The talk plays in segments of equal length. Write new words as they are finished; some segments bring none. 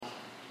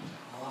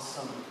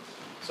Awesome.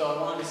 So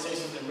I wanted to say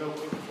something real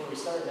quick before we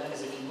start. That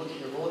is, if you look at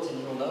your bulletin,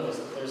 you will notice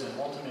that there's an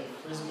ultimate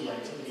frisbee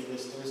activity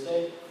this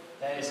Thursday.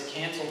 That is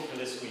canceled for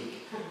this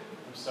week.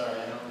 I'm sorry,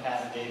 I know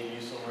Pat and Dave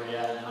Musil were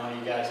at, and I know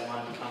you guys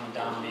wanted to come and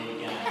dominate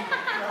again.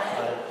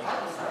 But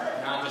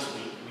not this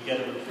week. We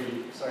get a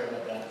reprieve. Sorry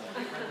about that.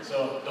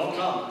 So don't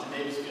come to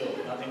Davis Field.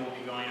 Nothing will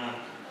be going on.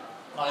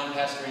 I'm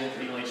Pastor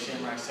Anthony, like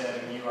Shamrock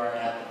said, and you are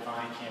at the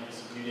Vine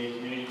campus of New Day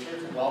Community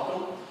Church.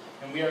 Welcome.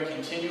 And we are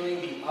continuing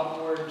the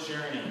upward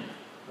journey.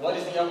 What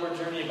is the upward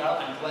journey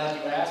about? I'm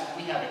glad you asked.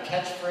 We have a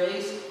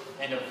catchphrase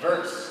and a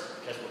verse,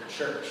 because we're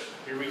church.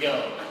 Here we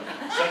go.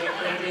 2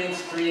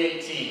 Corinthians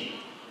 3:18.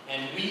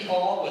 And we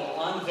all, with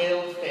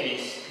unveiled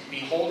face,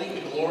 beholding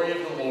the glory of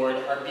the Lord,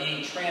 are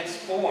being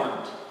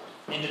transformed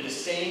into the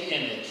same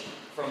image,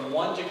 from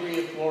one degree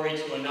of glory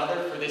to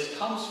another, for this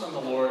comes from the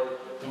Lord,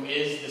 who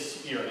is the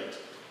Spirit.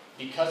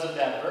 Because of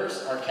that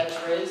verse, our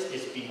catchphrase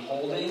is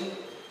beholding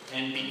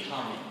and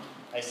becoming.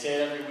 I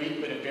say it every week,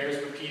 but it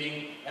bears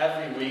repeating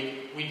every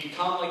week. We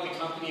become like the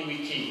company we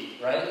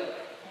keep, right?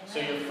 So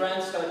your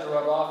friends start to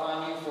rub off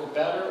on you for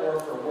better or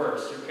for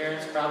worse. Your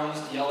parents probably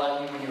used to yell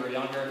at you when you were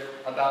younger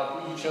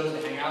about who you chose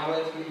to hang out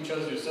with, who you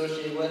chose to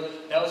associate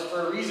with. That was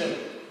for a reason.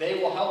 They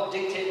will help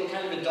dictate what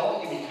kind of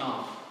adult you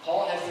become.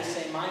 Paul has the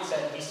same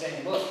mindset. He's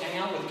saying, look, hang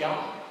out with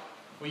God.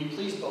 Will you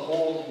please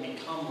behold and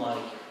become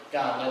like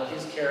God? Let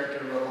his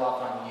character rub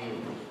off on you.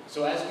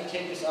 So as we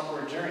take this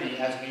upward journey,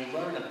 as we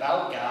learn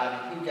about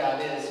God and who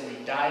God is, and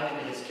we dive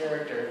into his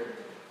character,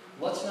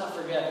 let's not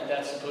forget that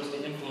that's supposed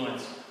to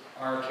influence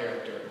our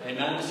character.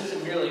 Amen? This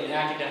isn't merely an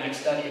academic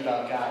study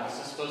about God. This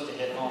is supposed to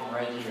hit home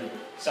right here.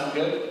 Sound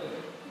good?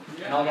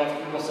 Yeah. And all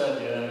God's people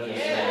said, yeah.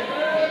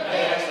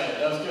 Hey, excellent.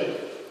 That was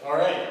good. All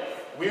right.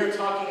 We are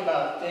talking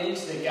about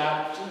things that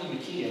God... Jimmy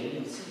McKee, I didn't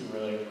even see you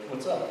really.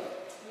 What's up?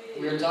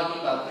 We are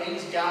talking about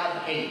things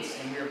God hates,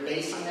 and we are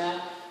basing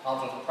that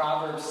off of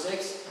Proverbs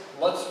 6.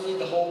 Let's read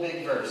the whole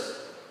big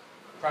verse.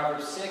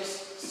 Proverbs 6,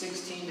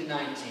 16 to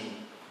 19.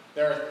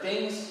 There are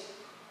things.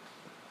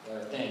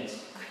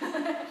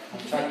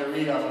 I'm trying to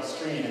read off the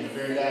screen in the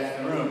very back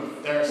of the room.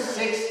 There are 6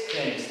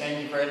 things,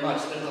 thank you very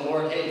much, that the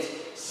Lord hates.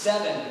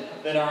 7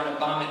 that are an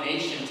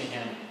abomination to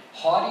him.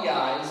 Haughty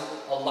eyes,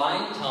 a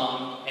lying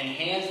tongue, and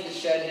hands that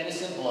shed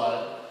innocent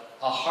blood,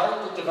 a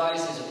heart that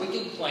devises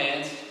wicked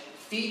plans,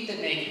 feet that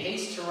make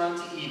haste to run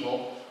to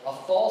evil, a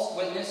false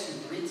witness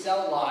who breathes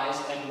out lies,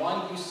 and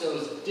one who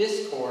sows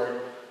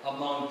discord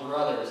among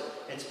brothers.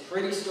 It's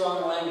pretty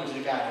strong language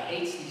that God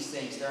hates these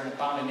things. They're an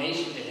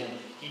abomination to him.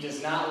 He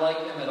does not like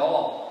them at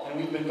all. And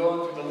we've been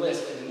going through the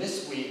list, and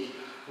this week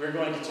we're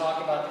going to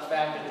talk about the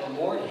fact that the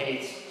Lord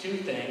hates 2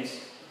 things: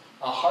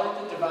 a heart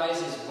that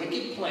devises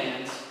wicked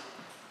plans,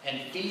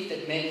 and feet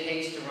that make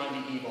haste to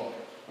run to evil.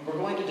 And we're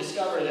going to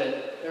discover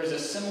that there's a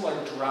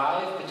similar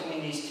drive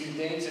between these 2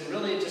 things, and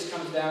really it just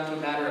comes down to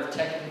a matter of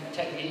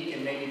technique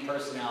and maybe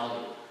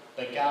personality.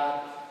 But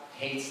God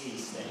hates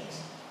these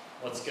things.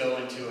 Let's go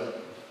into it.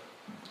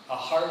 A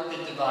heart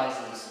that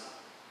devises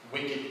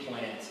wicked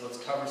plans. Let's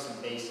cover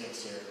some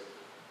basics here.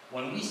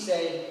 When we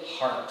say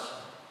heart,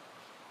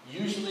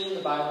 usually in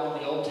the Bible,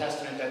 in the Old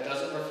Testament, that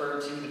doesn't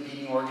refer to the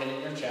beating organ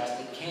in your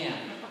chest. It can.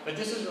 But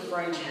this is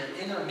referring to your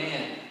inner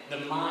man, the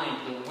mind,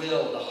 the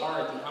will, the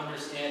heart, the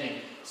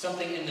understanding.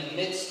 Something in the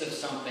midst of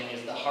something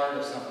is the heart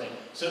of something.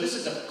 So this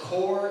is a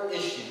core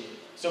issue.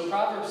 So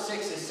Proverbs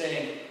 6 is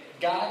saying,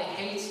 God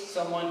hates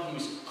someone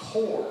whose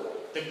core,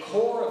 the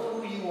core of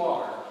who you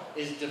are,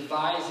 is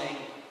devising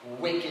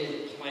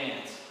wicked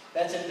plans.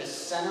 That's at the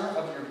center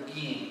of your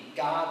being.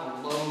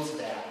 God loathes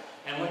that.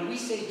 And when we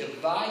say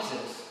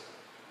devises,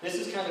 this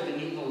is kind of a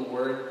neat little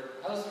word.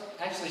 I was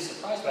actually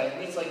surprised by it. It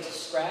means like to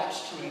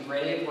scratch, to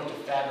engrave, or to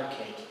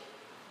fabricate.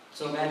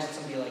 So imagine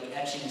somebody like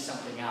etching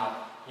something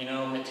out,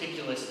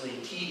 meticulously,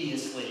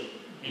 tediously.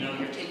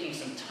 You're taking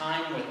some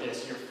time with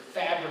this. You're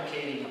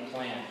fabricating a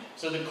plan.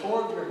 So the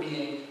core of your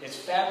being is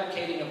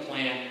fabricating a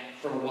plan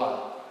for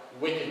what?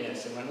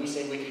 Wickedness. And when we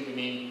say wicked, we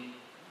mean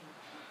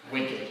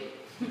wicked.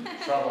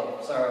 Trouble,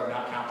 sorrow,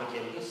 not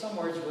complicated. Because some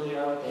words really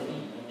are what they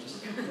mean. They're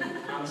just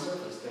on the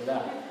surface, they're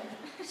that.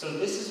 So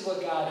this is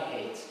what God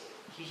hates.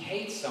 He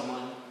hates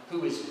someone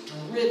who is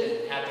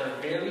driven at their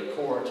very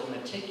core to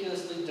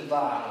meticulously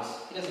devise.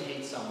 He doesn't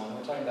hate someone.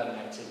 We're talking about an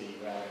activity,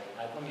 rather.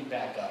 Let me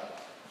back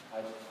up.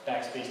 I've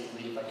backspaced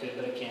delete if I could,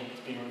 but I can't. It's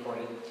being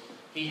recorded.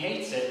 He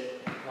hates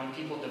it when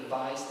people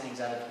devise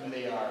things out of who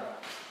they are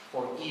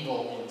for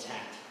evil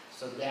intent.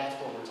 So that's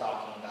what we're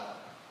talking about.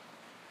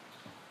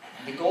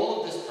 The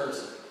goal of this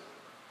person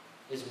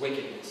is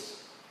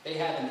wickedness. They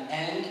have an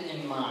end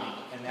in mind,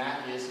 and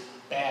that is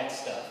bad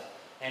stuff.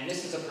 And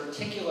this is a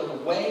particular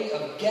way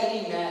of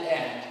getting that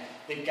end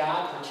that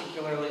God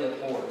particularly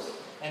abhors.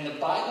 And the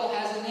Bible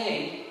has a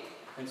name,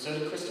 and so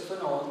did Christopher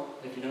Nolan,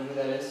 if you know who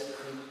that is.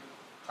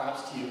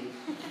 Props to you.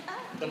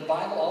 The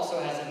Bible also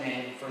has a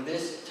name for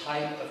this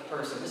type of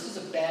person. This is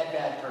a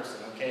bad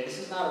person, okay? This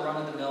is not a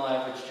run-of-the-mill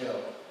average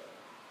Joe.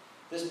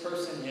 This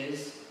person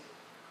is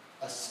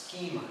a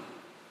schemer.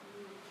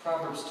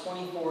 Proverbs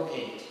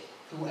 24:8.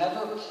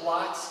 Whoever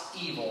plots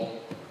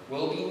evil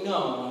will be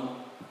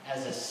known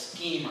as a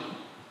schemer.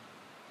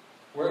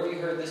 Where have you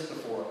heard this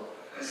before?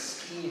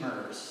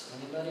 Schemers.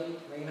 Anybody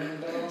ringing any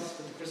bells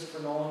with the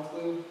Christopher Nolan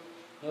clue?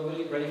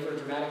 Nobody? Ready for a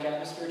dramatic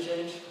atmosphere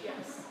change?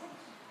 Yes.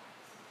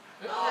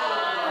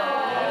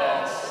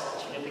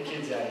 Yes. Get the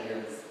kids out of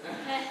here.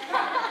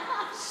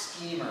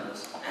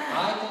 Schemers.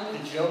 I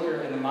think the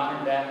Joker in the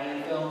modern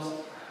Batman films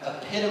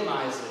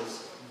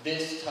epitomizes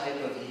this type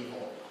of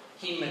evil.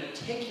 He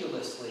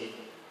meticulously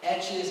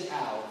etches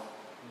out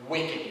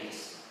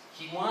wickedness.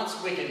 He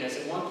wants wickedness.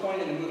 At one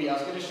point in the movie, I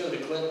was going to show the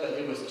clip, but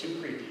it was too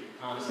creepy.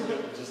 Honestly,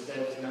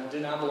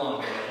 did not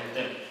belong there, I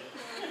didn't think.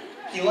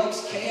 He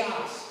likes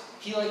chaos.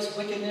 He likes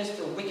wickedness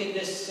for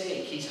wickedness'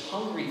 sake. He's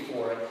hungry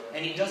for it,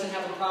 and he doesn't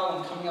have a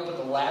problem coming up with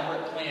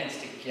elaborate plans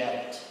to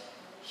get it.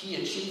 He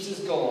achieves his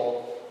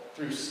goal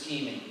through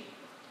scheming.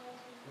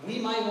 We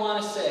might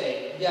want to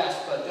say,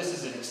 yes, but this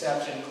is an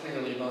exception.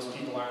 Clearly, most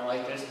people aren't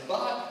like this.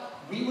 But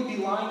we would be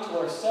lying to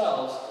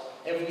ourselves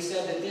if we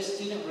said that this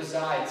didn't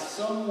reside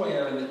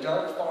somewhere in the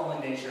dark,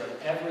 fallen nature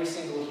of every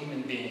single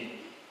human being.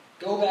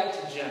 Go back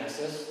to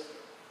Genesis.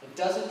 It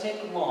doesn't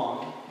take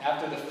long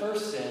after the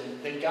first sin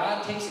that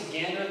God takes a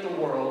gander at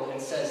the world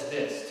and says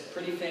this. It's a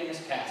pretty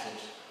famous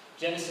passage.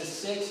 Genesis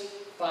 6,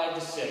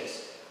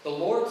 5-6. The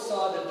Lord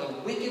saw that the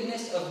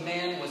wickedness of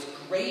man was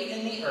great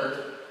in the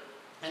earth,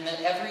 and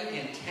that every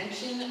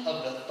intention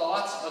of the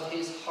thoughts of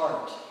his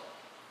heart,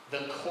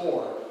 the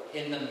core,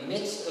 in the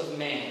midst of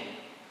man,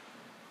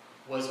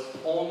 was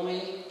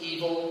only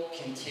evil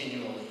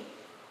continually.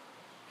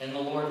 And the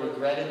Lord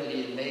regretted that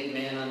he had made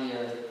man on the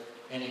earth,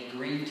 and it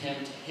grieved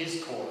him to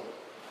his core.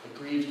 It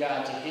grieved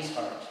God to his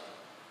heart,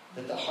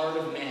 that the heart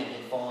of man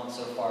had fallen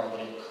so far that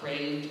it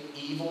craved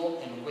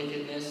evil and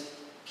wickedness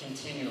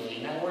continually.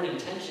 And that word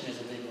intention is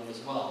a big one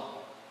as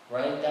well,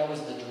 right? That was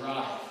the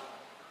drive.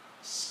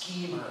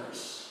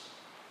 Schemers.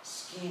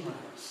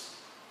 Schemers.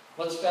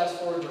 Let's fast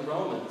forward to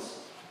Romans.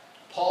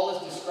 Paul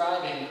is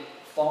describing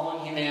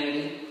fallen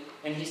humanity,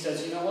 and he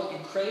says, you know what? You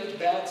craved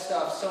bad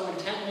stuff so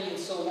intently and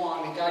so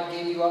long that God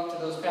gave you up to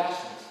those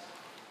passions.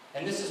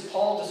 And this is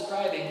Paul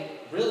describing,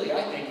 really,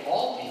 I think,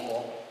 all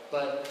people,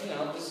 but,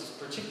 this is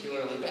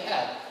particularly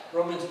bad.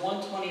 Romans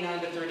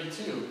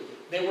 1:29-32.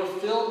 They were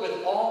filled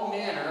with all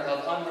manner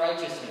of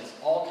unrighteousness,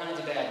 all kinds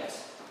of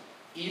badness.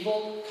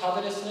 Evil,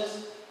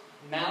 covetousness,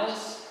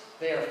 malice.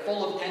 They are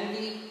full of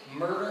envy,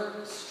 murder,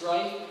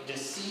 strife,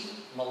 deceit,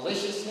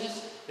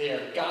 maliciousness. They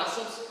are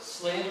gossips,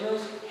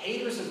 slanderers,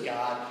 haters of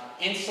God,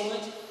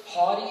 insolent,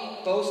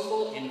 haughty,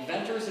 boastful,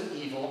 inventors of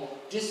evil,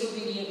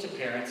 disobedient to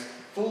parents,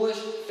 foolish,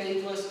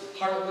 faithless,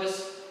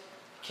 heartless.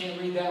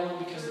 Can't read that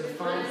one because of the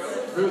font.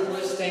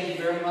 Ruthless. Thank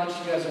you very much.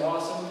 You guys are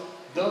awesome.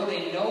 Though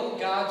they know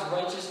God's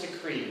righteous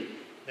decree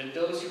that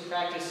those who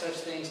practice such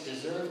things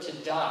deserve to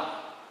die,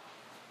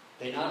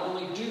 they not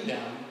only do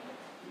them,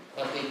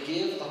 but they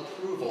give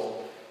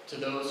approval to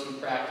those who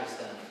practice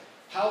them.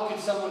 How could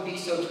someone be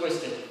so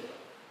twisted?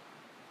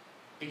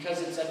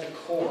 Because it's at the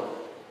core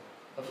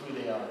of who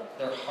they are,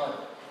 their heart.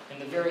 In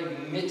the very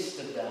midst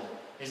of them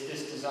is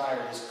this desire,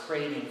 this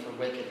craving for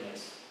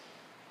wickedness.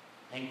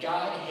 And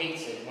God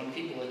hates it when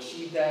people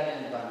achieve that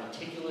end by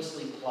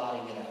meticulously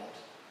plotting it out.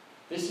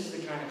 This is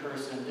the kind of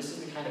person, this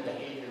is the kind of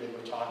behavior that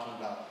we're talking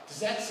about. Does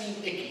that seem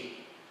icky?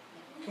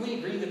 Can we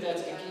agree that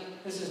that's icky?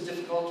 This is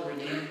difficult to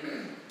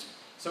redeem?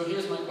 So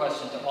here's my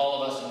question to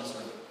all of us in this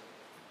room.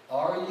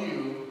 Are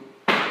you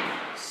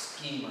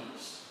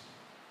schemers?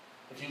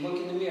 If you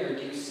look in the mirror,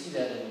 do you see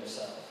that in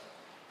yourself?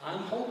 I'm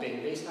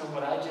hoping, based on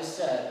what I just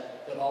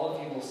said, that all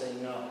of you will say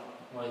no.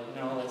 Like,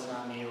 no, that's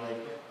not me. Like,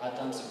 I've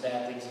done some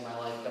bad things in my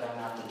life, but I'm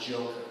not the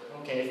Joker.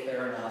 Okay,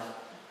 fair enough.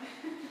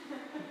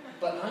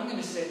 But I'm going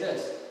to say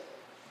this.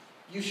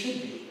 You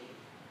should be.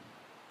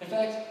 In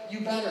fact,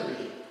 you better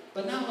be.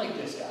 But not like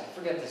this guy.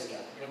 Forget this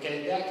guy.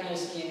 Okay, that kind of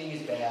scheming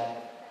is bad.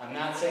 I'm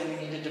not saying we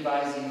need to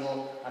devise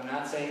evil. I'm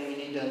not saying we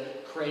need to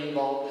crave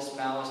all this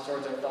malice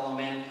towards our fellow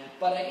man.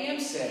 But I am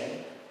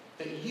saying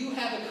that you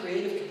have a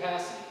creative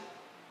capacity.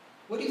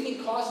 What do you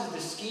think causes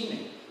this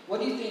scheming? What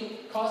do you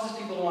think causes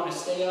people to want to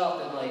stay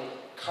up and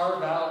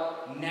carve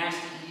out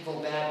nasty, evil,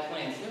 bad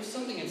plans? There's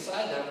something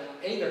inside them.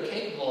 A, they're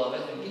capable of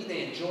it, and B,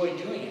 they enjoy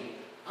doing it.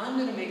 I'm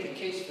going to make the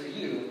case for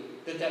you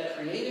that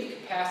creative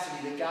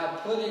capacity that God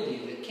put in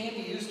you that can't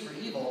be used for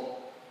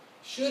evil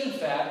should, in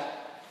fact,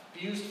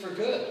 be used for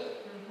good.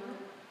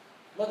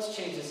 Let's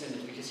change this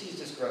image because he's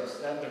just gross.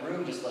 The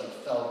room just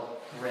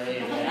felt gray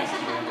and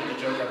nasty when I did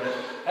the joke of it.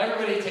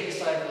 Everybody take a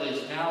sigh of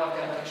relief. Now I've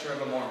got a picture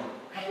of a Mormon.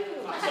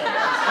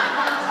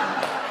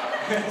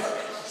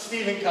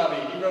 Stephen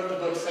Covey. He wrote the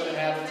book 7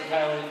 Habits of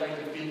Highly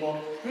Effective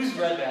People. Who's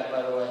read that,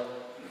 by the way?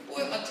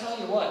 Boy, I'll tell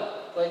you what.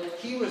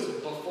 He was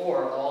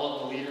before all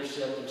of the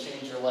leadership and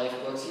change your life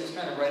books. He was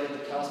kind of right at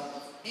the cusp.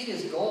 It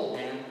is gold,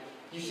 man.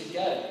 You should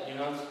get it.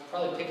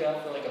 Probably pick it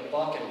up for $1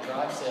 at a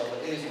drive sale,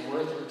 but it is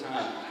worth your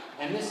time.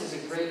 And this is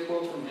a great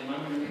quote from him.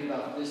 I'm going to read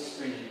about this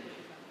screen.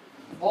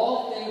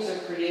 All things are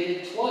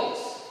created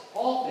twice.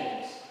 All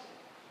things.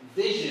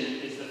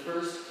 Vision is the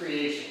first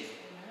creation.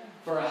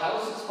 For a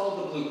house, it's called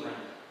the blueprint.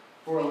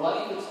 For a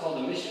life, it's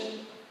called a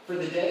mission. For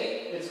the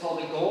day, it's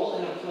called a goal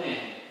and a plan.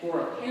 For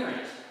a parent,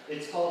 parent,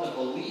 it's called a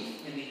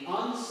belief in the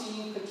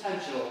unseen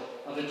potential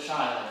of a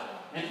child.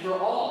 And for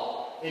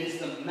all, it is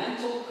the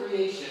mental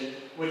creation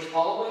which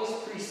always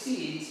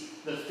precedes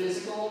the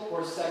physical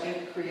or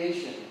second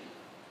creation.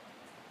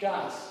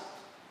 Guys,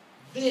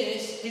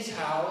 this is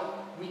how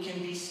we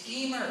can be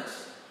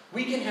schemers.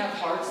 We can have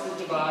hearts that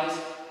devise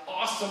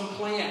awesome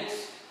plans.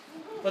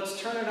 Let's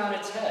turn it on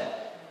its head.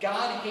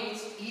 God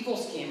hates evil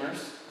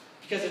schemers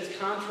because it's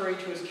contrary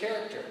to his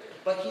character.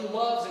 But he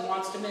loves and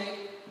wants to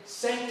make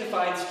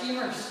sanctified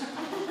schemers.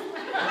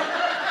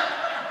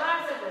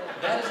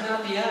 That is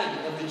not the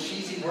end of the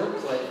cheesy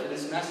wordplay for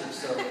this message,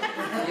 so you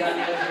got to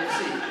get your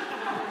seat.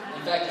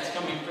 In fact, it's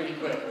coming pretty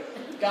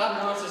quick.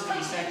 God wants us to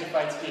be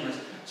sanctified schemers.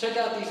 Check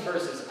out these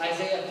verses.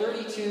 Isaiah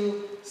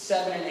 32,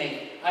 7 and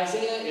 8.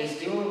 Isaiah is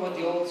doing what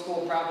the old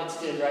school prophets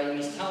did, right?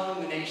 And he's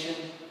telling the nation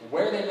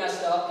where they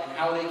messed up and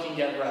how they can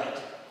get right.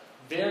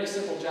 Very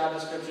simple job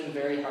description,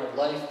 very hard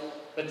life.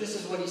 But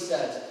this is what he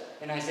says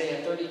in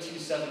Isaiah 32,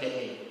 7 to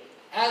 8.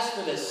 As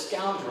for this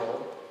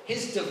scoundrel,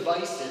 his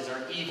devices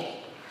are evil.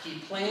 He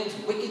plans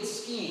wicked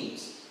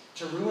schemes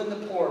to ruin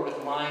the poor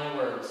with lying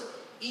words,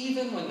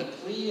 even when the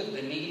plea of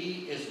the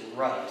needy is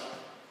right.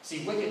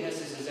 See,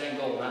 wickedness is his end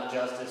goal, not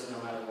justice,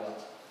 no matter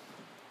what.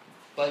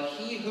 But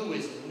he who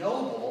is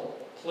noble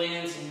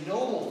plans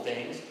noble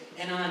things,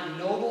 and on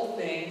noble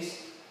things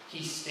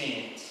he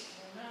stands.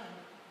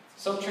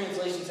 Some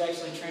translations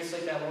actually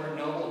translate that word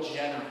noble,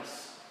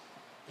 generous.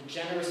 The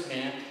generous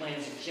man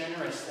plans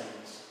generous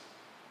things.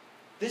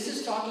 This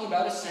is talking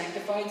about a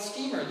sanctified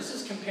schemer. This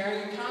is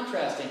comparing and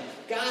contrasting.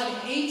 God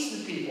hates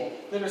the people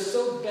that are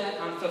so bent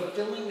on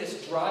fulfilling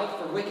this drive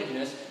for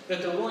wickedness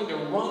that they're willing to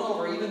run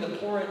over even the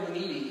poor and the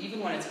needy, even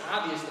when it's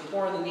obvious the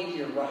poor and the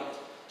needy are right,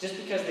 just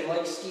because they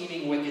like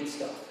scheming wicked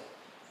stuff.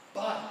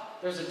 But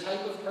there's a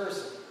type of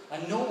person,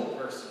 a noble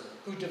person,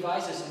 who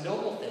devises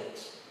noble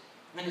things,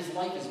 and his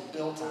life is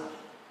built on it.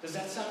 Does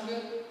that sound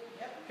good?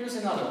 Yep. Here's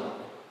another one.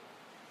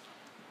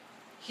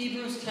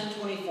 Hebrews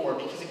 10:24,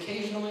 because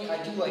occasionally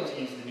I do like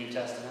to use the New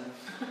Testament.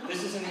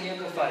 This is in the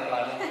Amplified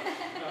Bible.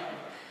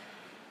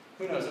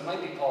 Who knows, it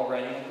might be Paul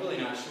writing, I'm really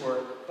not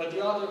sure. But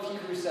the author of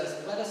Hebrews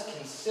says, let us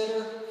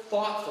consider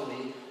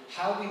thoughtfully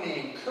how we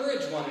may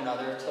encourage one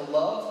another to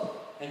love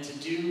and to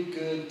do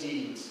good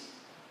deeds.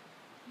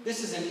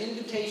 This is an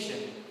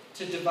invitation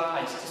to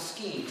devise, to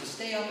scheme, to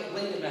stay up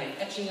late at night,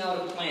 etching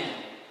out a plan,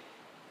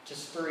 to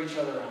spur each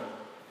other on,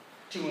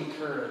 to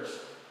encourage.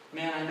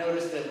 Man, I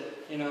noticed that,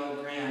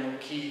 Grant or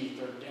Keith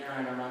or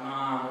Darren or my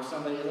mom or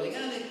somebody,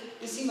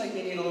 they seem like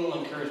they need a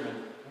little encouragement.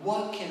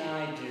 What can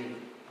I do?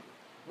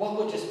 What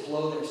would just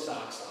blow their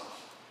socks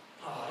off?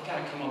 Oh, I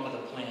got to come up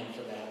with a plan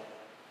for that.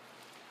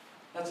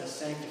 That's a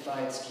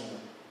sanctified schemer.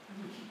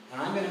 And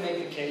I'm going to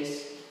make the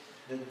case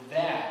that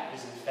that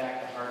is in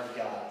fact the heart of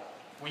God.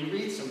 We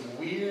read some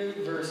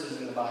weird verses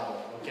in the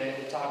Bible, okay?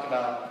 They talk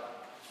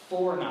about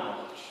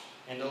foreknowledge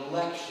and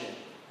election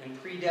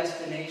and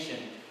predestination.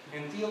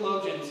 And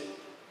theologians,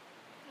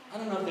 I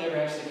don't know if they ever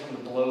actually come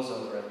to blows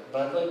over it,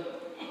 but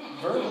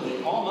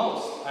verbally,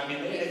 almost. I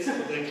mean,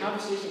 the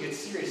conversation gets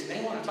serious.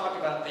 They want to talk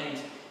about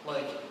things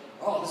like,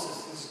 oh, this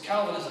is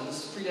Calvinism,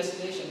 this is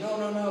predestination.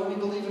 No, we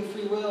believe in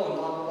free will, and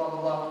blah, blah, blah,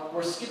 blah, blah.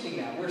 We're skipping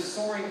that. We're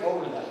soaring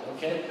over that,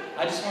 okay?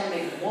 I just want to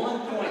make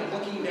one point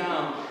looking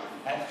down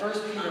at 1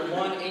 Peter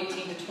 1,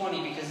 18 to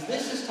 20, because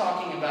this is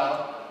talking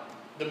about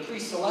the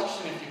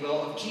pre-selection, if you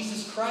will, of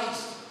Jesus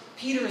Christ.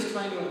 Peter is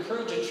trying to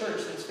encourage a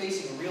church that's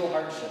facing real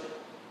hardship.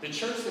 The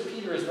church that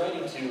Peter is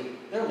writing to,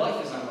 their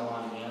life is on the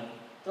line, man.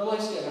 Their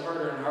life's getting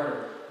harder and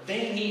harder.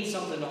 They need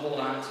something to hold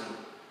on to.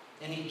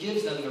 And he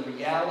gives them the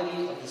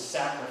reality of the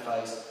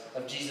sacrifice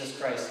of Jesus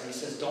Christ. And he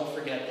says, don't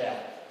forget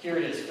that. Here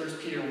it is, 1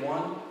 Peter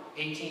 1,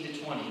 18 to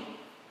 20.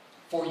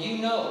 For you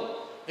know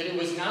that it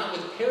was not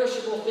with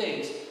perishable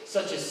things,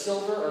 such as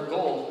silver or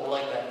gold. I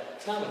like that.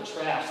 It's not with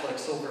trash like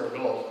silver or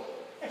gold.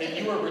 That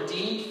you were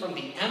redeemed from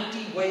the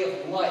empty way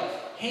of life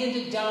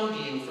handed down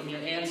to you from your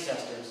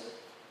ancestors,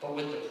 but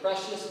with the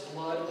precious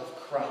blood of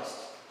Christ,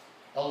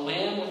 a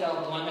lamb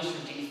without blemish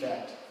or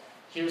defect.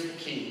 Here's the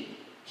key.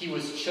 He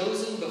was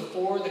chosen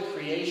before the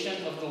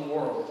creation of the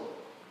world,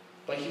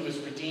 but he was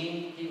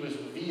redeemed, he was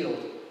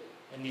revealed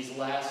in these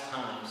last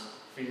times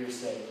for your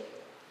sake.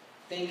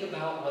 Think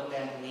about what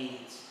that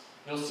means.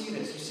 You'll see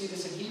this. You see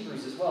this in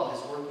Hebrews as well.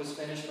 His work was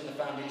finished from the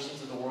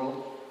foundations of the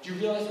world. Do you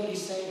realize what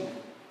he's saying there?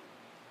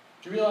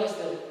 Do you realize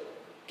that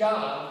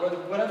God,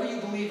 whatever you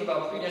believe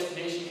about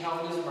predestination,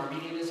 Calvinism,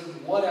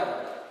 Arminianism,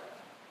 whatever,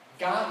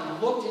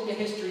 God looked into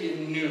history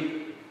and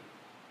knew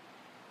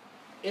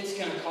it's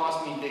going to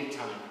cost me big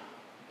time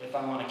if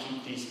I want to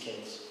keep these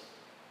kids.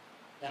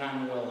 And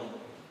I'm willing.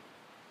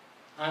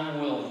 I'm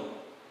willing.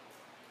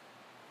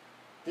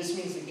 This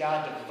means that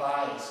God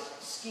devised,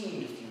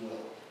 schemed, if you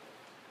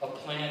will, a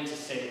plan to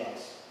save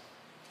us.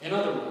 In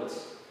other words,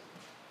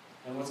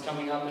 and what's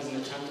coming up is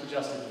an attempt at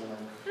justice humor.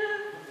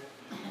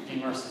 Be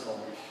merciful.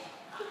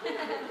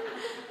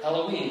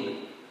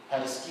 Elohim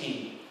had a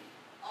scheme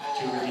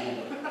to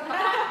redeem.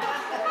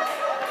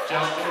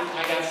 Justin,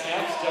 I got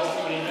snaps.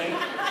 Justin, what do you think?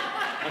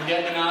 I'm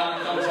getting an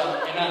odd thumbs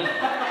up. Amen.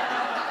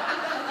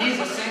 He's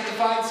a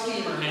sanctified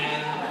schemer,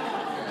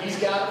 man. He's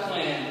got a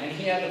plan, and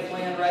he had the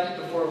plan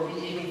ready before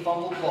we even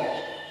fumbled the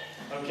ball.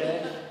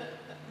 Okay?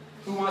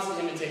 Who wants to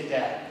imitate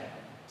Dad?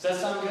 Does that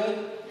sound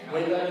good?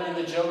 Way better than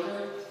the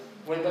Joker?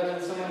 Way better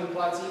than someone who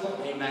plots evil?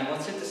 Amen.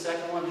 Let's hit the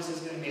second one. This is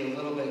going to be a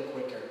little bit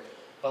quicker.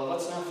 But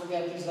let's not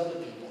forget these other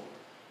people.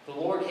 The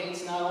Lord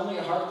hates not only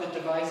a heart that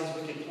devises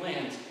wicked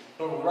plans,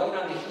 but right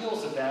on the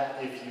heels of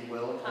that, if you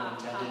will, pun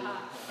intended,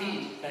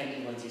 feet, thank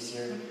you, Lindsay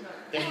Sear,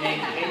 they make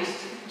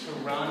haste to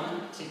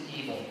run to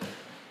evil.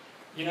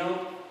 You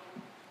know,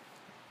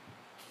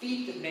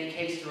 feet that make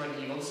haste to run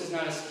to evil, this is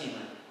not a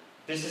schemer.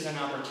 This is an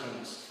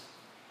opportunist.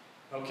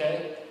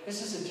 Okay?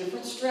 This is a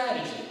different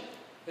strategy.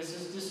 This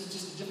is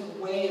just a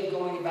different way of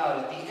going about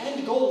it. The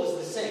end goal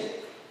is the same.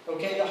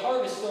 Okay? The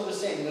heart is still the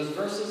same. Those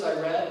verses I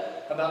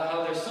read about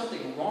how there's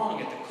something wrong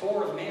at the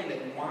core of man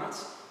that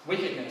wants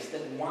wickedness,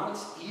 that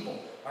wants evil.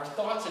 Our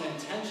thoughts and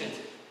intentions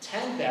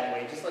tend that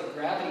way, just like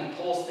gravity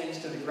pulls things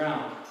to the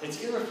ground.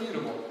 It's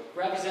irrefutable.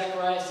 Rabbi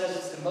Zechariah says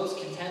it's the most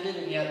contended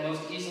and yet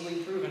most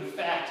easily proven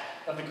fact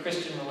of the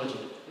Christian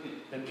religion,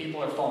 that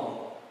people are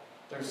fallen.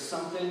 There's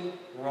something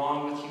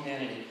wrong with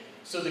humanity.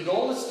 So the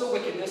goal is still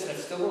wickedness.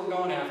 That's still what we're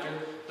going after.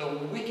 The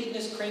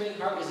wickedness craving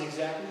heart is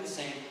exactly the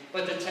same,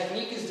 but the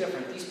technique is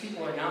different. These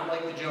people are not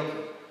like the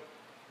Joker.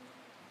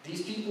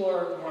 These people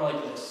are more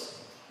like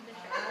this.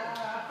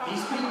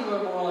 These people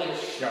are more like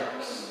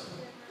sharks.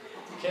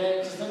 Okay?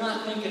 Because they're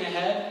not thinking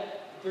ahead.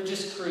 They're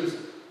just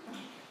cruising.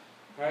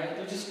 Right?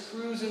 They're just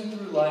cruising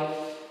through life.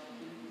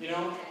 You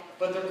know?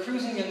 But they're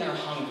cruising and they're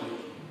hungry.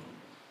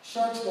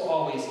 Sharks will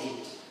always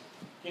eat.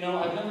 You know,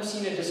 I've never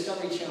seen a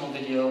Discovery Channel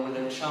video where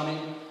they're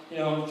chumming, you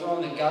know,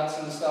 throwing the guts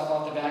and stuff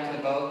off the back of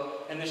the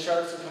boat, and the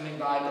sharks are coming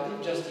by, but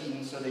they've just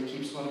eaten, so they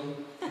keep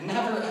swimming.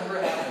 Never, ever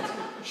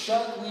happens.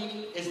 Shark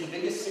Week is the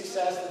biggest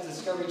success that the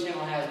Discovery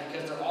Channel has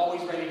because they're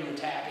always ready to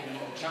attack and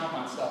chomp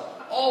on stuff.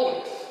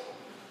 Always.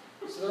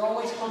 So they're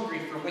always hungry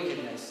for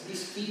wickedness.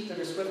 These feet that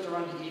are swift to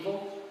run to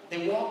evil,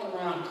 they walk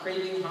around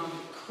craving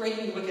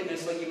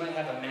wickedness like you might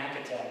have a Mac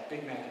attack,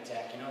 Big Mac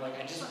attack, you know, like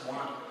I just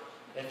want it.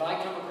 If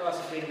I come across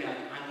a Big Mac,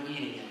 I'm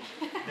eating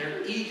it.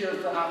 They're eager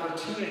for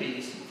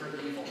opportunities for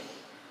evil.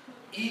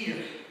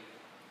 Eager.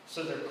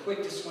 So they're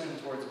quick to swim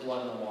towards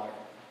blood in the water.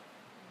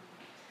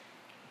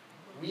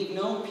 We've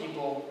known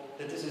people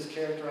that this has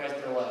characterized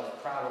their life,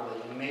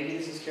 probably. And maybe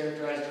this has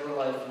characterized your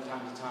life from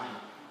time to time.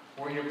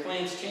 Where your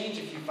plans change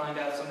if you find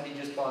out somebody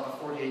just bought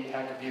a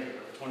 48-pack of beer,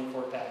 or a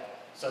 24-pack.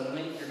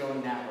 Suddenly, you're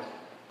going that way.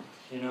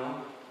 You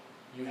know?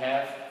 You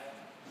have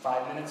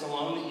 5 minutes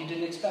alone that you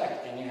didn't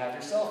expect, and you have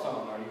your cell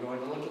phone. Are you going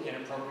to look at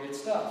inappropriate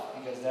stuff?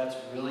 Because that's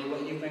really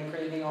what you've been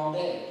craving all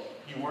day.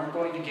 You weren't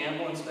going to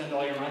gamble and spend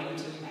all your money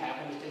until you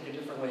happened to take a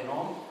different way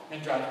home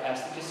and drive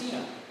past the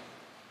casino.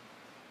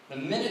 The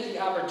minute the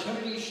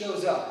opportunity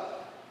shows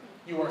up,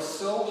 you are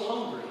so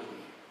hungry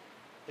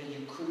that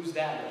you cruise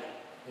that way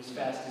as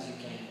fast as you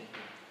can.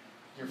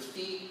 Your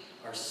feet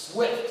are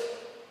swift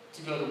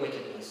to go to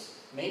wickedness.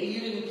 Maybe you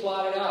didn't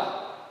plot it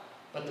out.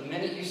 But the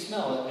minute you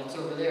smell it, and it's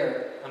over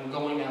there, I'm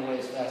going that way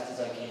as fast as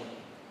I can.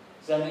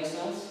 Does that make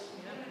sense?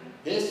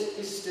 This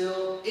is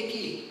still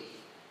icky.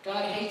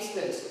 God hates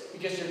this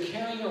because you're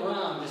carrying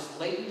around this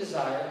latent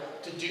desire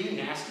to do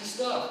nasty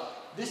stuff.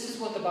 This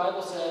is what the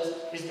Bible says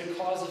is the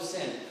cause of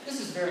sin. This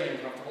is very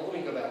uncomfortable. Let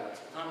me go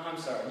backwards. I'm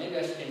sorry. Maybe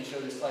I shouldn't even show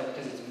this slide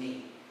because it's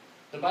me.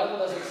 The Bible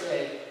doesn't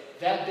say,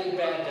 that big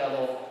bad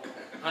devil,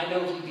 I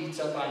know he beats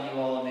up on you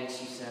all and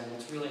makes you sin.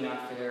 It's really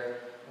not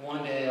fair.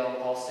 One day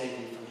I'll save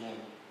you from him.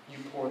 You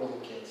poor little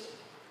kids.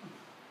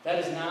 That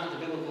is not the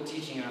biblical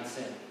teaching on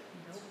sin.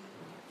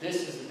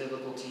 This is the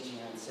biblical teaching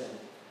on sin.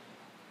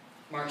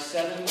 Mark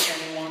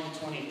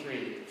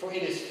 7:21-23. For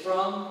it is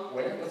from,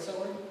 where? What's that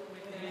word?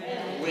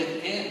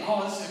 Within.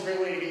 Oh, this is a great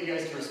way to get you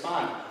guys to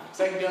respond.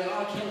 So I can be like, oh,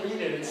 I can't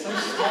read it. It's so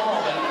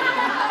small.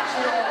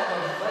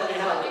 Let me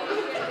help.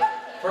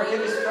 For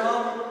it is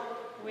from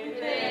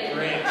within.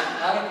 Great.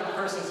 Out of the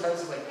person's heart,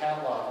 this is like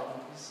Pavlov.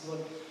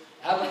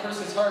 Out of a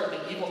person's heart,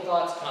 the evil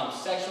thoughts come.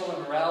 Sexual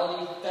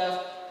immorality,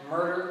 theft,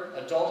 murder,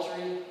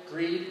 adultery,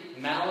 greed,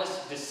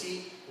 malice,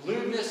 deceit,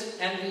 lewdness,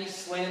 envy,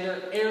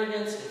 slander,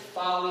 arrogance, and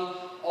folly.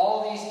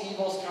 All these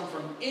evils come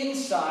from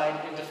inside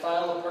and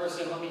defile a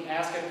person. Let me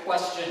ask a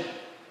question.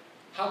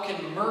 How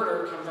can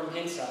murder come from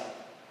inside?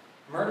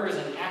 Murder is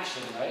an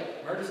action,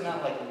 right? Murder is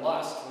not like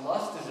lust.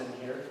 Lust is in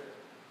here.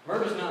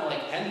 Murder is not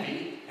like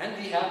envy.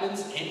 Envy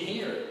happens in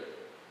here.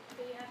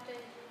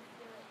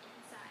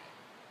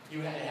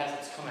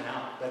 It's coming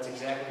out. That's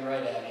exactly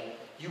right, Abby.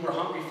 You were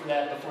hungry for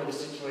that before the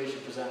situation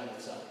presented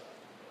itself.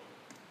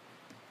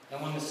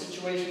 And when the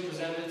situation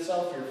presented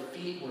itself, your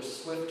feet were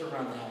swift to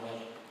run that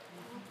way.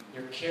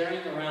 You're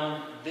carrying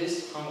around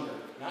this hunger.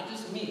 Not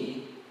just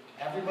me,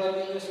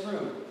 everybody in this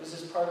room. This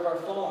is part of our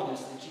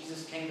fallenness that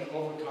Jesus came to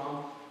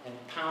overcome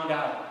and pound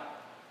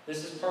out.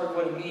 This is part of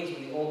what it means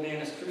when the old man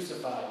is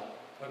crucified.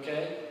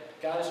 Okay?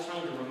 God is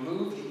trying to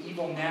remove the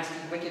evil, nasty,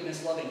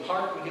 wickedness-loving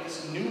heart and give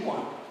us a new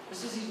one.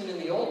 This is even in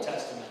the Old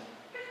Testament.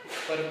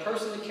 But a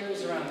person that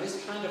carries around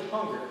this kind of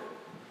hunger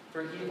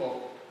for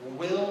evil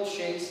will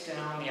chase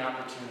down the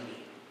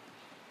opportunity.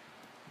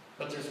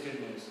 but there's good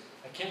news.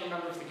 I can't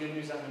remember if the good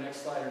news on the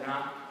next slide or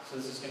not, so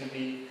this is going to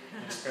be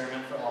an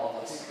experiment for all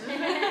of us.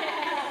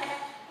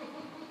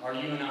 Are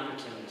you an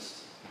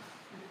opportunist?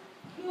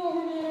 No,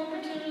 we're not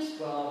opportunists.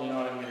 Well, you know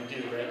what I'm going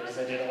to do, right? Because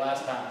I did it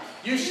last time.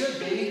 You should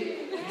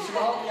be. You should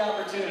all be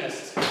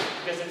opportunists.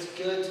 Because it's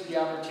good to be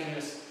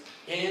opportunists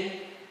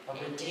in a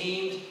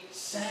redeemed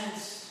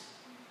sense.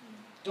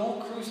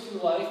 Don't cruise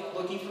through life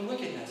looking for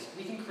wickedness.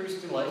 We can cruise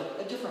through life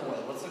a different way.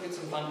 Let's look at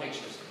some fun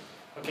pictures.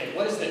 Okay,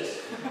 what is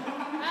this?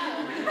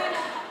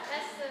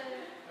 That's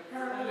the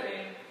paralytic.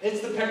 It's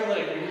the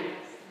paralytic.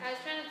 I was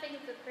trying to think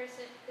of the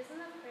person. Isn't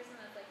that the person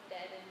that's like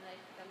dead and like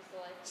comes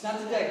to life? It's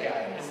not the dead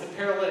guy. It's the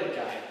paralytic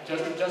guy.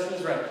 Justin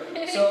is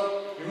right.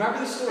 So remember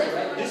the story,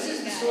 right? This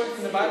is the story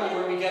from the Bible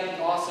where we get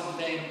the awesome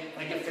thing.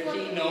 Like if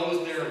he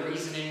knows their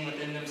reasoning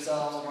within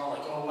themselves, and we're all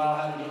like, "Oh wow,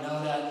 how did he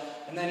know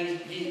that?" And then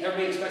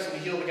everybody expects him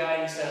to heal the guy,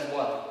 and he says,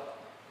 "What?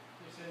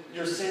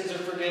 Your sins are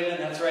forgiven."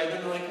 That's right. And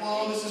then they're like,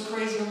 "Whoa, this is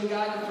crazy. Only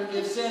God can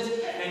forgive sins."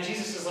 And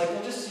Jesus is like,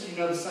 "Well, just so you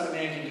know, the Son of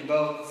Man can do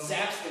both."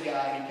 Zaps the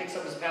guy, and he picks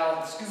up his pallet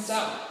and scoots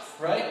out.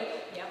 Right?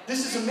 Yep.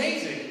 This is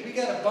amazing. We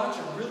got a bunch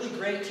of really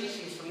great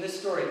teachings from this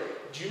story.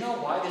 Do you know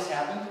why this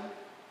happened?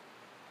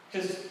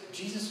 Because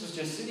Jesus was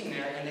just sitting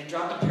there, and they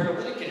dropped a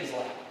paralytic in his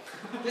lap.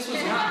 This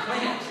was not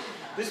planned.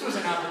 This was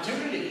an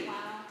opportunity.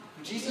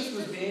 Jesus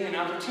was being an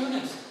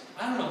opportunist.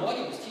 I don't know what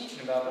he was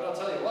teaching about, but I'll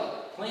tell you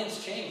what.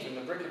 Plans change when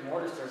the brick and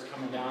mortar starts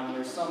coming down, and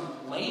there's some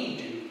lame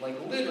dude, like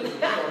literally,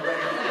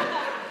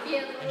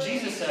 and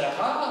Jesus said,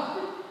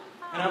 "Aha!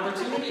 An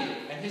opportunity."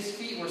 And his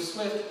feet were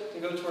swift to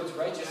go towards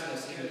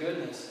righteousness and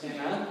goodness.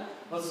 Amen?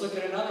 Let's look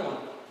at another one.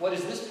 What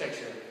is this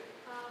picture?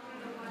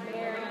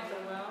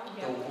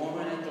 The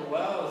woman at the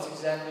well. That's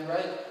exactly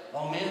right.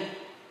 Oh man.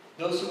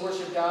 Those who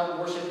worship God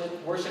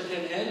worship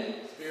Him in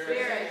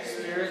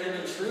Spirit and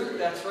in truth.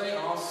 That's right.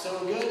 Oh, so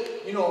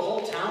good. You know, a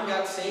whole town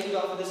got saved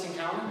off of this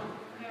encounter.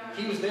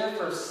 He was there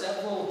for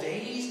several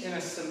days in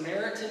a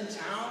Samaritan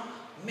town.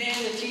 Man,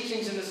 the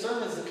teachings and the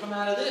sermons that come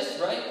out of this,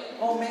 right?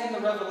 Oh man, the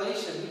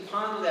revelation. We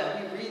ponder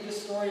that. We read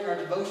this story in our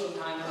devotion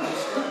time and we're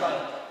struck by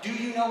it. Do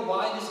you know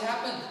why this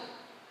happened?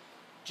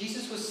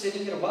 Jesus was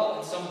sitting at a well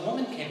and some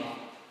woman came up.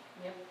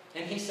 Yep.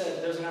 And he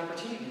said, "There's an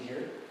opportunity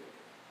here.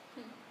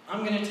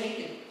 I'm going to take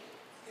it."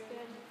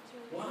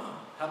 Wow.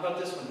 How about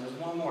this one? There's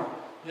one more.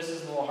 This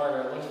is a little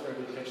harder. I looked for a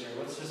good picture.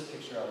 What's this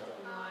picture of?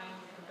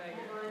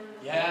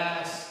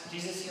 Yes.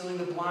 Jesus healing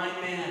the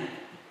blind man.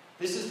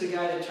 This is the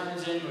guy that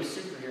turns into a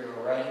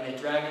superhero, right? And they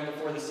drag him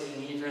before the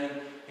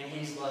Sanhedrin, and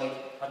he's like,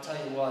 "I'll tell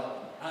you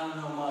what, I don't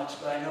know much,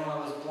 but I know I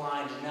was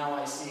blind, and now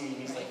I see." And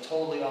he's like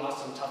totally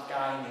awesome, tough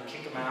guy, and they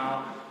kick him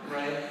out,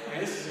 right?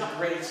 And this is a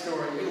great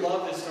story. We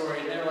love this story.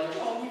 And they're like,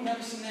 "Oh, we've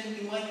never seen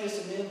anything like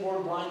this. A man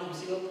born blind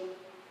was healed."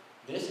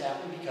 This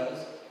happened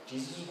because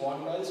Jesus was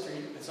walking by the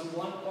street, and some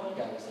blind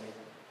guy was there.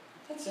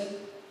 That's it.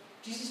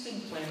 Jesus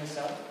didn't plan this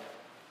out.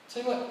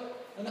 Tell you what,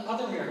 and the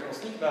other miracles,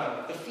 think about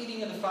it. The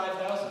feeding of the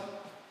 5,000.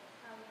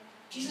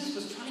 Jesus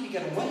was trying to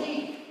get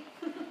away.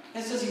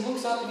 And it says he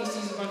looks up and he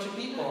sees a bunch of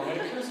people, and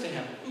it occurs to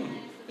him,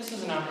 this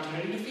is an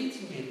opportunity to feed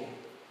some people.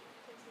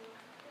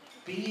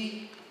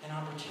 Be an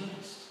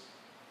opportunist.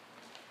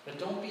 But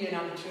don't be an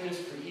opportunist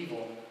for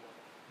evil.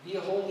 Be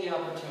a holy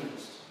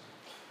opportunist.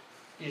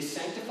 Be a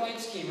sanctified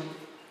schemer,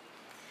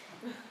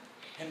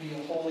 and be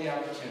a holy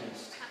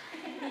opportunist.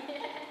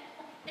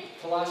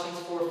 Colossians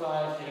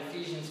 4:5 and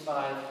Ephesians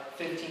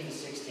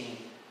 5:15-16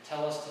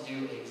 tell us to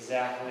do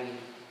exactly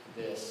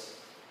this.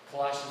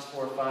 Colossians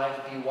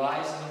 4:5, be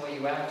wise in the way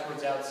you act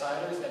towards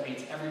outsiders. That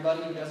means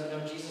everybody who doesn't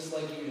know Jesus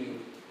like you do.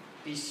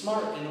 Be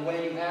smart in the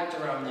way you act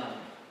around them,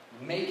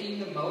 making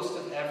the most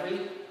of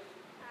every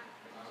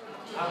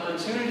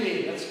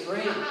opportunity. That's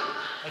great.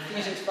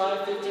 Ephesians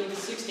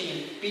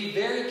 5:15-16, be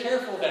very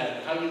careful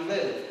then how you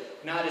live,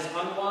 not as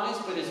unwise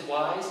but as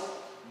wise,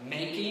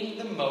 making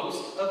the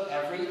most of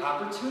every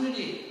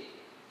opportunity,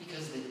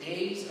 because the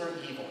days are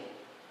evil.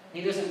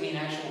 He doesn't mean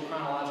actual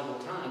chronological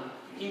time.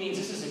 He means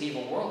this is an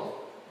evil world.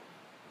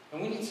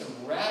 And we need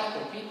some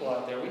radical people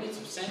out there. We need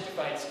some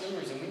sanctified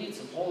schemers, and we need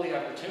some holy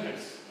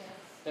opportunists.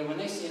 That when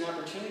they see an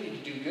opportunity to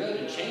do good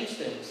and change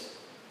things,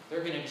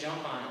 they're going to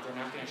jump on it. They're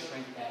not going to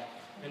shrink back.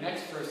 The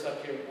next verse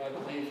up here, I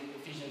believe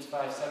Ephesians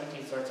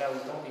 5:17 starts out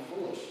with, don't be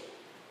foolish.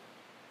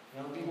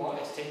 Be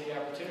wise. Take the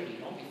opportunity.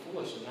 Don't be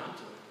foolish and not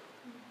to.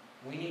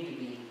 We need to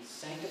be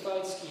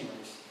sanctified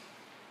schemers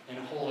and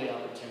holy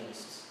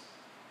opportunists.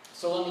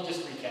 So let me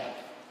just recap.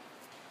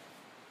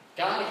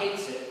 God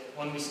hates it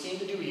when we scheme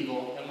to do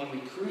evil and when we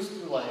cruise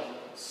through life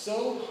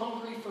so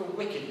hungry for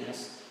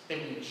wickedness that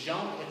we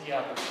jump at the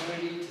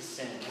opportunity to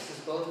sin. This is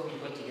both what we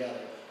put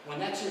together. When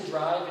that's your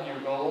drive and your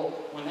goal,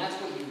 when that's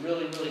what you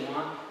really, really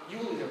want, you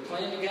will either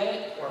plan to get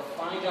it or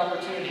find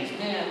opportunities.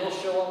 Man, they'll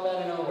show up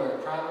out of nowhere,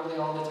 probably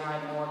all the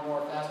time, more and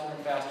more, faster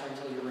and faster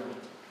until you're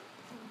ruined.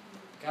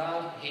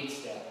 God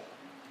hates that.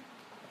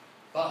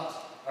 But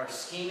our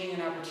scheming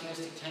and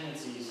opportunistic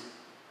tendencies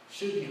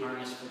should be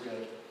harnessed for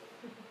good.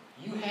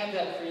 You have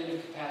that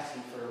creative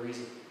capacity for a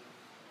reason,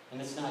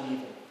 and it's not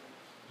evil.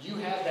 You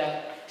have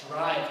that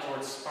drive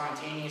towards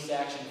spontaneous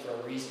action for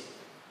a reason,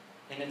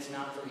 and it's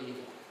not for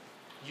evil.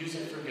 Use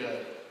it for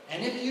good.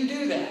 And if you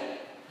do that,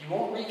 you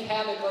won't wreak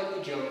havoc like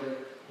the Joker,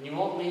 and you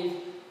won't leave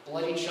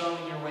bloody chum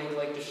in your wake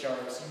like the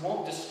sharks. You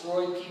won't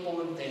destroy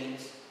people and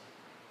things.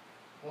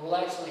 What will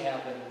actually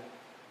happen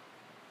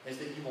is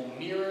that you will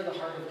mirror the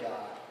heart of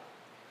God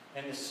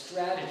and the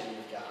strategy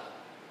of God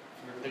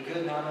for the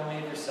good not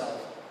only of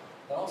yourself,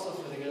 but also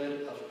for the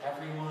good of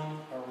everyone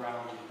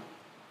around you.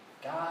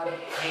 God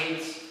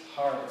hates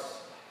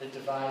hearts that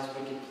devise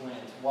wicked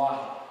plans.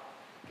 Why?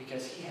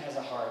 Because he has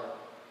a heart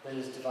that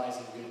is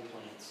devising good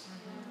plans.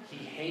 He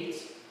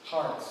hates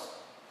hearts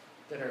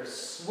that are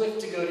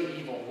swift to go to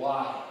evil.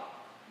 Why?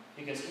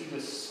 Because he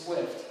was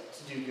swift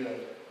to do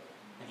good.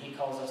 And he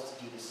calls us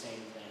to do the same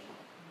thing.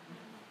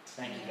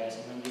 Thank you guys.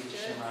 I'm going to give you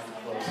Shimron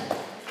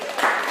to close.